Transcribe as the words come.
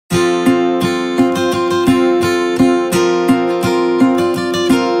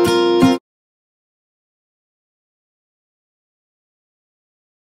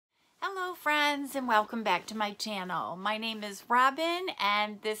friends, and welcome back to my channel. My name is Robin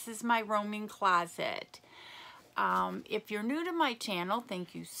and this is my roaming closet. If you're new to my channel,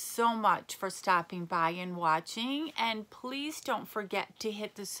 thank you so much for stopping by and watching, and please don't forget to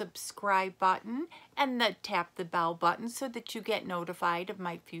hit the subscribe button and tap the bell button so that you get notified of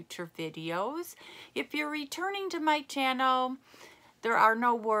my future videos. If you're returning to my channel, there are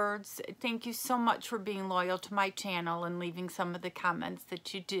no words. Thank you so much for being loyal to my channel and leaving some of the comments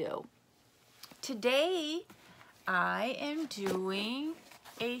that you do. Today, I am doing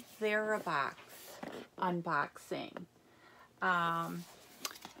a Therabox unboxing. I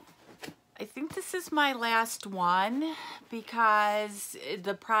think this is my last one because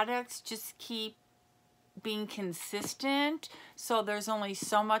the products just keep being consistent, so there's only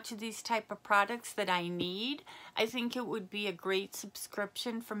so much of these type of products that I need. I think it would be a great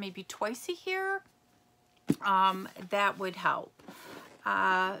subscription for maybe twice a year. That would help.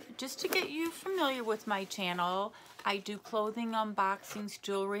 Just to get you familiar with my channel, I do clothing unboxings,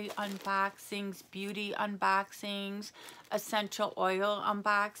 jewelry unboxings, beauty unboxings, essential oil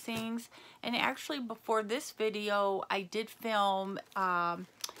unboxings, and actually before this video I did film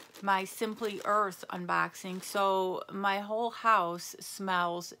my Simply Earth unboxing, so my whole house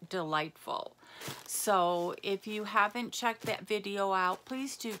smells delightful. So if you haven't checked that video out,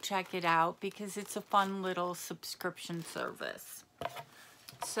 please do check it out because it's a fun little subscription service.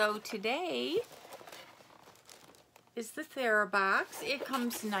 So today is the Therabox. It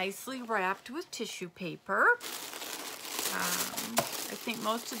comes nicely wrapped with tissue paper. I think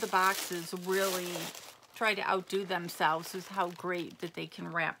most of the boxes really try to outdo themselves with how great that they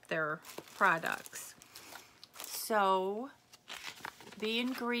can wrap their products. So the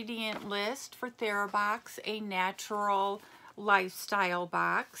ingredient list for Therabox, a natural lifestyle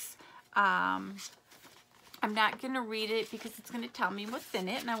box. I'm not going to read it because it's going to tell me what's in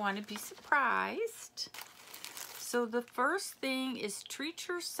it and I want to be surprised. So the first thing is Treat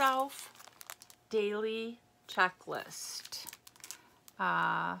Yourself Daily Checklist.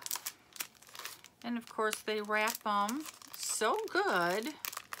 And of course they wrap them so good,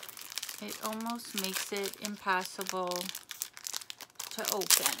 it almost makes it impossible to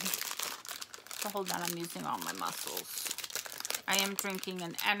open. So hold on, I'm using all my muscles. I am drinking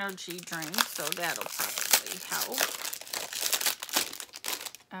an energy drink, so that'll probably help.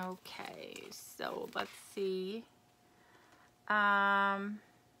 Okay, so let's see.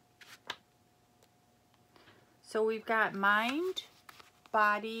 So we've got mind,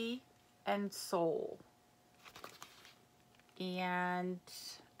 body, and soul. And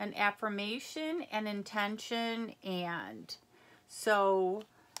an affirmation, an intention, and. So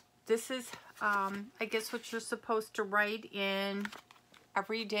this is, I guess, what you're supposed to write in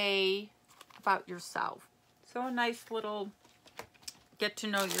every day about yourself. So a nice little get to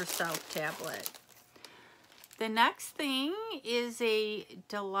know yourself tablet. The next thing is a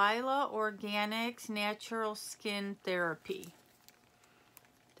Delilah Organics Natural Skin Therapy.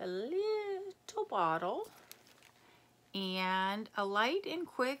 The little bottle. And a light and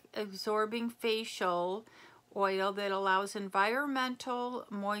quick absorbing facial oil that allows environmental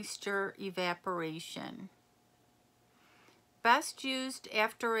moisture evaporation. Best used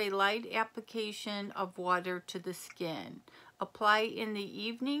after a light application of water to the skin. Apply in the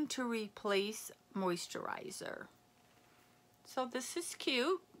evening to replace moisturizer. So this is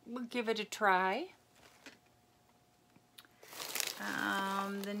cute. We'll give it a try.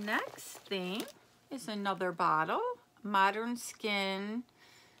 The next thing is another bottle. Modern Skin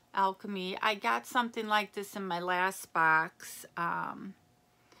Alchemy. I got something like this in my last box.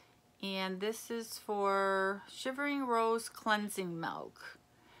 And this is for Shivering Rose Cleansing Milk.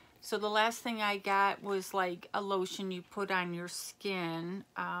 So the last thing I got was like a lotion you put on your skin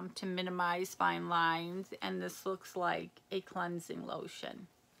to minimize fine lines, and this looks like a cleansing lotion.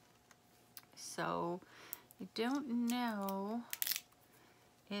 So I don't know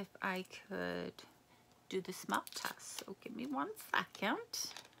if I could do the smell test. So give me 1 second.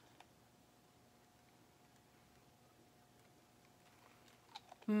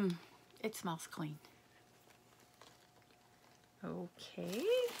 It smells clean. Okay,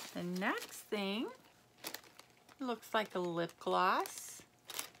 the next thing looks like a lip gloss.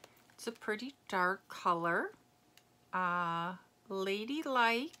 It's a pretty dark color,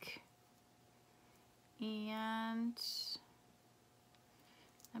 ladylike, and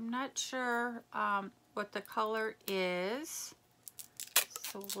I'm not sure what the color is,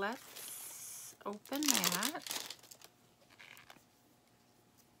 so let's open that.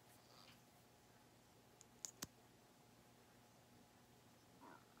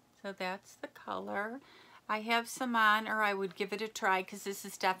 So that's the color. I have some on, or I would give it a try because this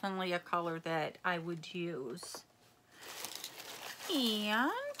is definitely a color that I would use.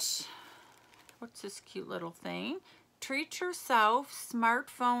 And what's this cute little thing? Treat Yourself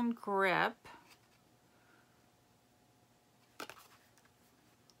Smartphone Grip.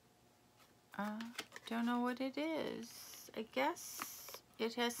 Don't know what it is. I guess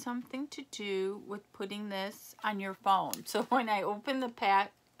it has something to do with putting this on your phone. So when I open the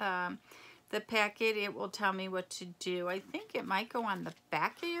packet, it will tell me what to do. I think it might go on the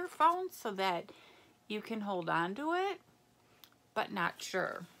back of your phone so that you can hold on to it, but not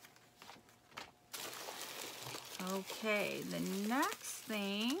sure. Okay, the next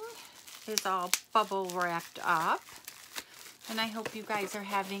thing is all bubble wrapped up. And I hope you guys are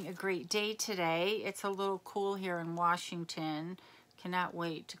having a great day today. It's a little cool here in Washington. Cannot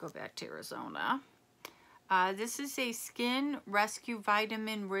wait to go back to Arizona. This is a Skin Rescue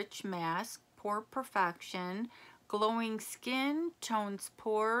Vitamin Rich Mask, Pore Perfection. Glowing skin, tones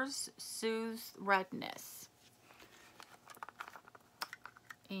pores, soothes redness.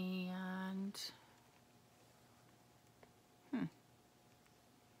 And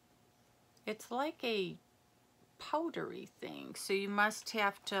it's like a powdery thing, so you must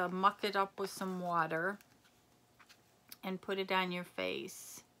have to muck it up with some water and put it on your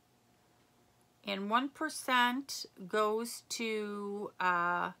face. And 1% goes to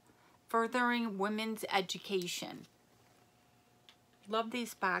furthering women's education. Love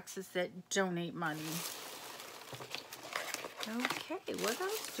these boxes that donate money. Okay, what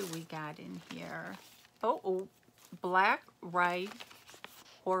else do we got in here? Oh, Black Rite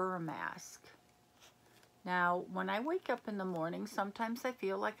Horror Mask. Now, when I wake up in the morning, sometimes I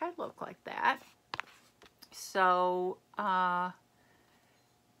feel like I look like that. So, and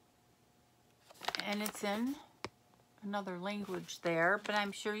it's in another language there, but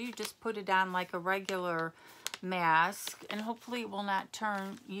I'm sure you just put it on like a regular mask, and hopefully it will not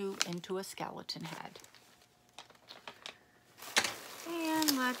turn you into a skeleton head.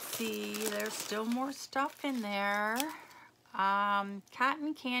 And let's see, there's still more stuff in there.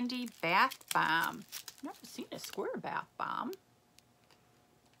 Cotton Candy Bath Bomb. Never seen a square bath bomb.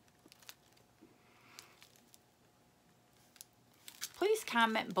 Please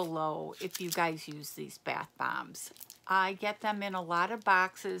comment below if you guys use these bath bombs. I get them in a lot of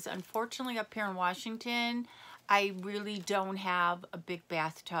boxes. Unfortunately, up here in Washington, I really don't have a big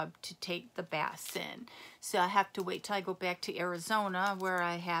bathtub to take the baths in. So I have to wait till I go back to Arizona where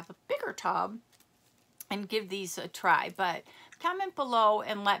I have a bigger tub and give these a try. But comment below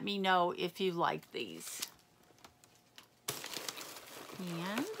and let me know if you like these.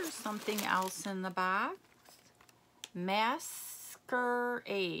 And there's something else in the box. Masquerade.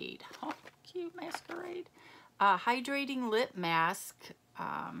 Oh, cute Masquerade. Hydrating lip mask.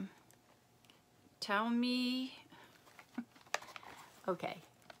 Tell me. Okay.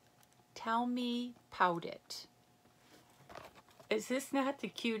 Tell me pout it. Is this not the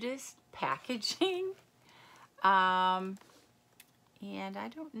cutest packaging? And I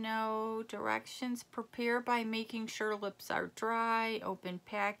don't know, directions: prepare by making sure lips are dry, open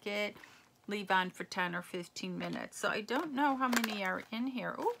packet, leave on for 10 or 15 minutes. So I don't know how many are in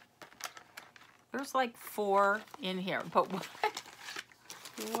here. Oh, there's like 4 in here, but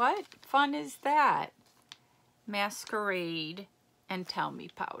what fun is that? Masquerade and Tell Me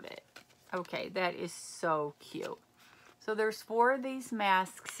Pout It. Okay, that is so cute. So there's 4 of these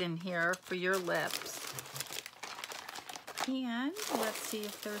masks in here for your lips. And let's see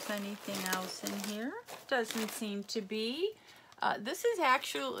if there's anything else in here. Doesn't seem to be. This is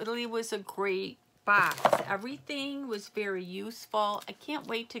actually was a great box. Everything was very useful. I can't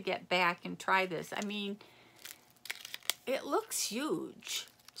wait to get back and try this. I mean, it looks huge.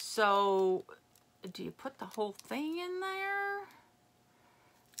 So, do you put the whole thing in there?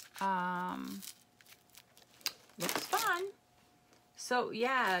 Looks fun. So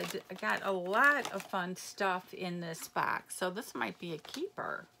yeah, I got a lot of fun stuff in this box. So this might be a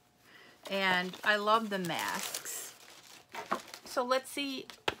keeper. And I love the masks. So let's see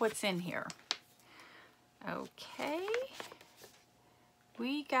what's in here. Okay.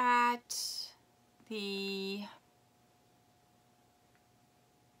 We got the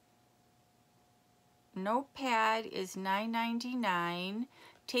notepad is $9.99.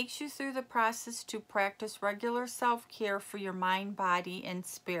 Takes you through the process to practice regular self-care for your mind, body, and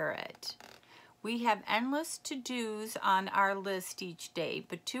spirit. We have endless to-dos on our list each day,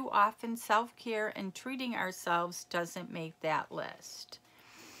 but too often self-care and treating ourselves doesn't make that list.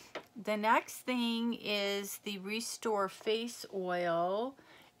 The next thing is the Restore Face Oil,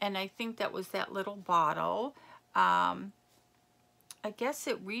 and I think that was that little bottle. I guess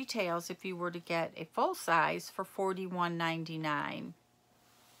it retails if you were to get a full size for $41.99.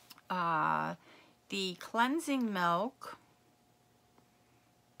 The cleansing milk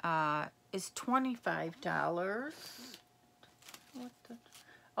is $25.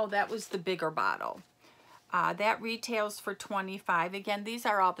 Oh, that was the bigger bottle. That retails for $25. Again, these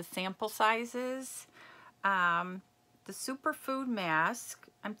are all the sample sizes. The superfood mask,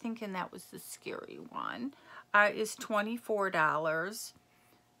 I'm thinking that was the scary one, is $24.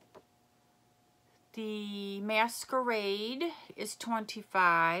 The masquerade is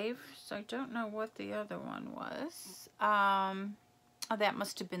 $25. So I don't know what the other one was. Oh, that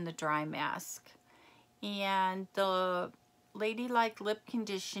must have been the dry mask. And the ladylike lip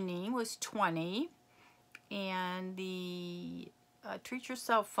conditioning was $20. And the treat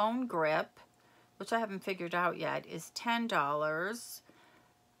yourself phone grip, which I haven't figured out yet, is $10.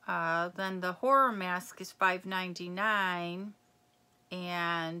 Then the horror mask is $5.99.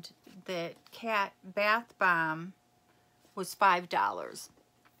 And the cat bath bomb was $5.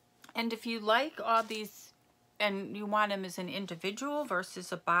 And if you like all these and you want them as an individual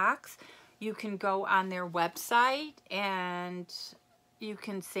versus a box, you can go on their website and you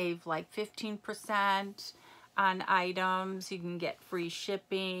can save like 15% on items. You can get free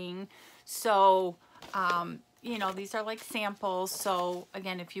shipping. So, you know, these are like samples. So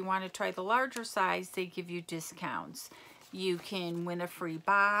again, if you want to try the larger size, they give you discounts. You can win a free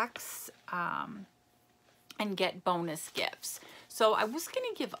box and get bonus gifts. So I was going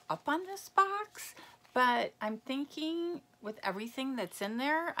to give up on this box, but I'm thinking with everything that's in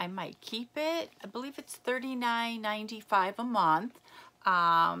there, I might keep it. I believe it's $39.95 a month.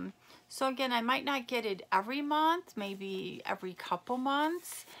 So again, I might not get it every month, maybe every couple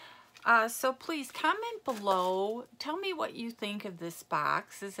months. So please comment below. Tell me what you think of this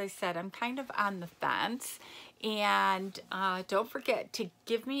box. As I said, I'm kind of on the fence. And don't forget to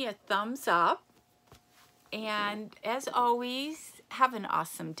give me a thumbs up. And as always, have an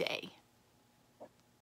awesome day.